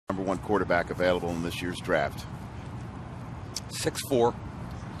#1 quarterback available in this year's draft. 6'4",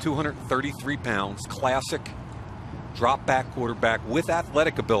 233 pounds, classic drop-back quarterback with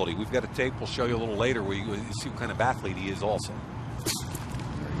athletic ability. We've got a tape we'll show you a little later where you see what kind of athlete he is also.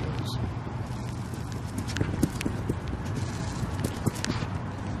 There he goes.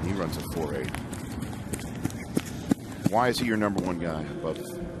 He runs a 4.8. Why is he your #1 guy above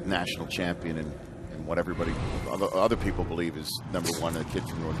national champion and what everybody, other people believe is #1, a kid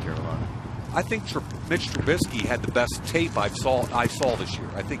from North Carolina? I think Mitch Trubisky had the best tape I saw this year.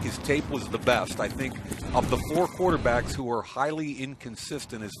 I think his tape was the best. I think of the 4 quarterbacks who are highly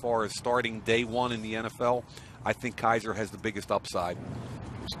inconsistent as far as starting day one in the NFL, I think Kizer has the biggest upside.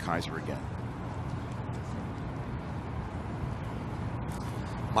 It's Kizer again.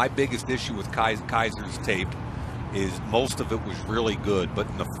 My biggest issue with Kizer's tape is most of it was really good, but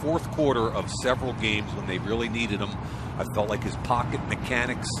in the fourth quarter of several games when they really needed him, I felt like his pocket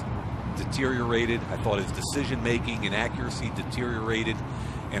mechanics deteriorated. I thought his decision-making and accuracy deteriorated,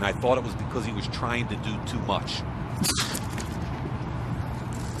 and I thought it was because he was trying to do too much.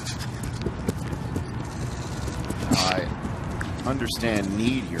 I understand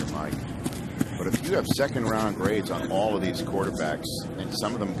need here, Mike, but if you have second-round grades on all of these quarterbacks and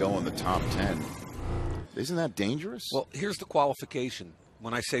some of them go in the top 10, isn't that dangerous? Well, here's the qualification.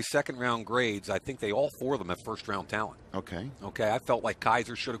 When I say second-round grades, I think all 4 of them have first-round talent. Okay. Okay, I felt like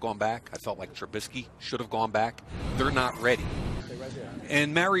Kizer should have gone back. I felt like Trubisky should have gone back. They're not ready.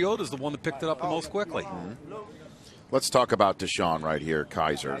 And Mariota's the one that picked it up the most quickly. Let's talk about DeShone right here,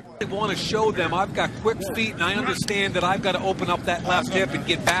 Kizer. I want to show them I've got quick feet, and I understand that I've got to open up that left hip and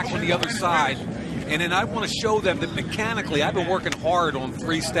get back on the other side. And then I want to show them that mechanically I've been working hard on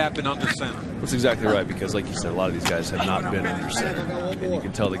 3-step and under center. That's exactly right, because like you said, a lot of these guys have not been under center. And you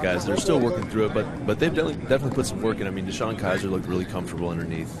can tell the guys, they're still working through it, but they've definitely put some work in. I mean, DeShone Kizer looked really comfortable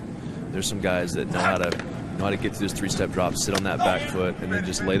underneath. There's some guys that know how to get through this 3-step drop, sit on that back foot, and then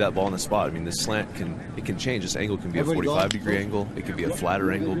just lay that ball in the spot. I mean, this slant can change. This angle can be a 45-degree angle. It can be a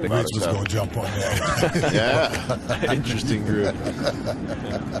flatter angle. Rich was going to jump on that. Yeah. Interesting group.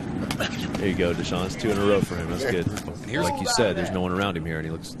 There you go, DeShone. It's 2 in a row for him. That's good. Like you said, there's no one around him here, and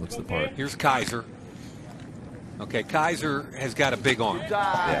he looks the part. Here's Kizer. Okay, Kizer has got a big arm.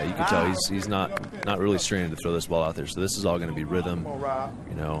 Yeah, you can tell he's not really straining to throw this ball out there. So this is all going to be rhythm,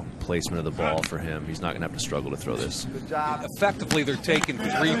 placement of the ball for him. He's not going to have to struggle to throw this. Effectively, they're taking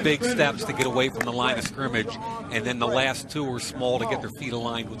 3 big steps to get away from the line of scrimmage, and then the last 2 are small to get their feet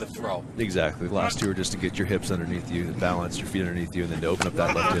aligned with the throw. Exactly. The last 2 are just to get your hips underneath you, to balance your feet underneath you, and then to open up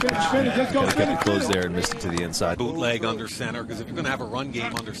that left hip. Kind of kept it closed there and missed it to the inside. Bootleg under center, because if you're going to have a run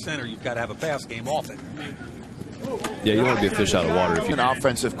game under center, you've got to have a pass game off it. Yeah, you want to be a fish out of water. If you an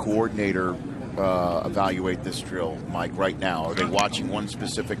offensive coordinator evaluate this drill, Mike, right now? Are they watching one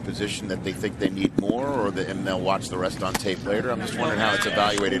specific position that they think they need more, and they'll watch the rest on tape later? I'm just wondering how it's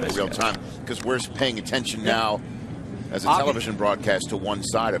evaluated in real time, because we're paying attention now as a television broadcast to one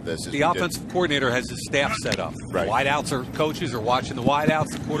side of this. The offensive coordinator has his staff set up. Right. The wideouts are coaches are watching the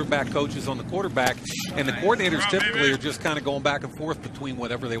wideouts, the quarterback coaches on the quarterback, and the coordinators typically are just kind of going back and forth between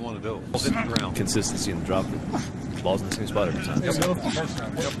whatever they want to do. Hit the ground. Consistency in the drop. Ball's in the same spot every time. Yep.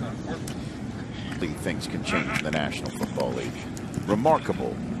 Things can change in the National Football League.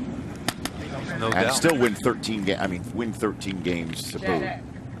 Remarkable. No and doubt. still win 13 games to boot.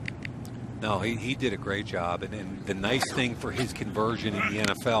 No, he did a great job, and the nice thing for his conversion in the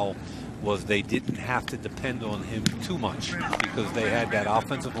NFL was they didn't have to depend on him too much because they had that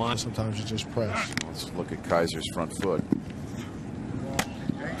offensive line. Sometimes you just press. Let's look at Kizer's front foot.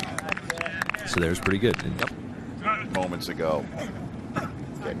 So there's pretty good. Yep. Moments ago,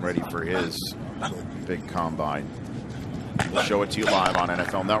 getting ready for his big combine. We'll show it to you live on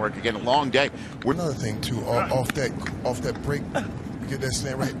NFL Network. Again, a long day. Another thing too, off that break, get that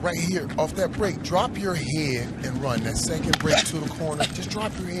slant right here. Off that break, drop your head and run. That second break to the corner, just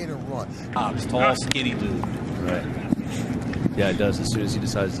drop your head and run. Tall, skinny dude. Right. Yeah, it does. As soon as he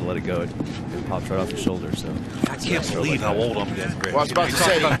decides to let it go, it pops right off his shoulder. So I can't believe how old I'm getting. Well, I was about to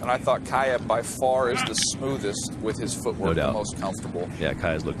say, and I thought Kaya by far is the smoothest with his footwork, No doubt. the most comfortable. Yeah,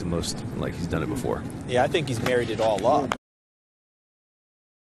 Kaya's looked the most like he's done it before. Yeah, I think he's married it all up.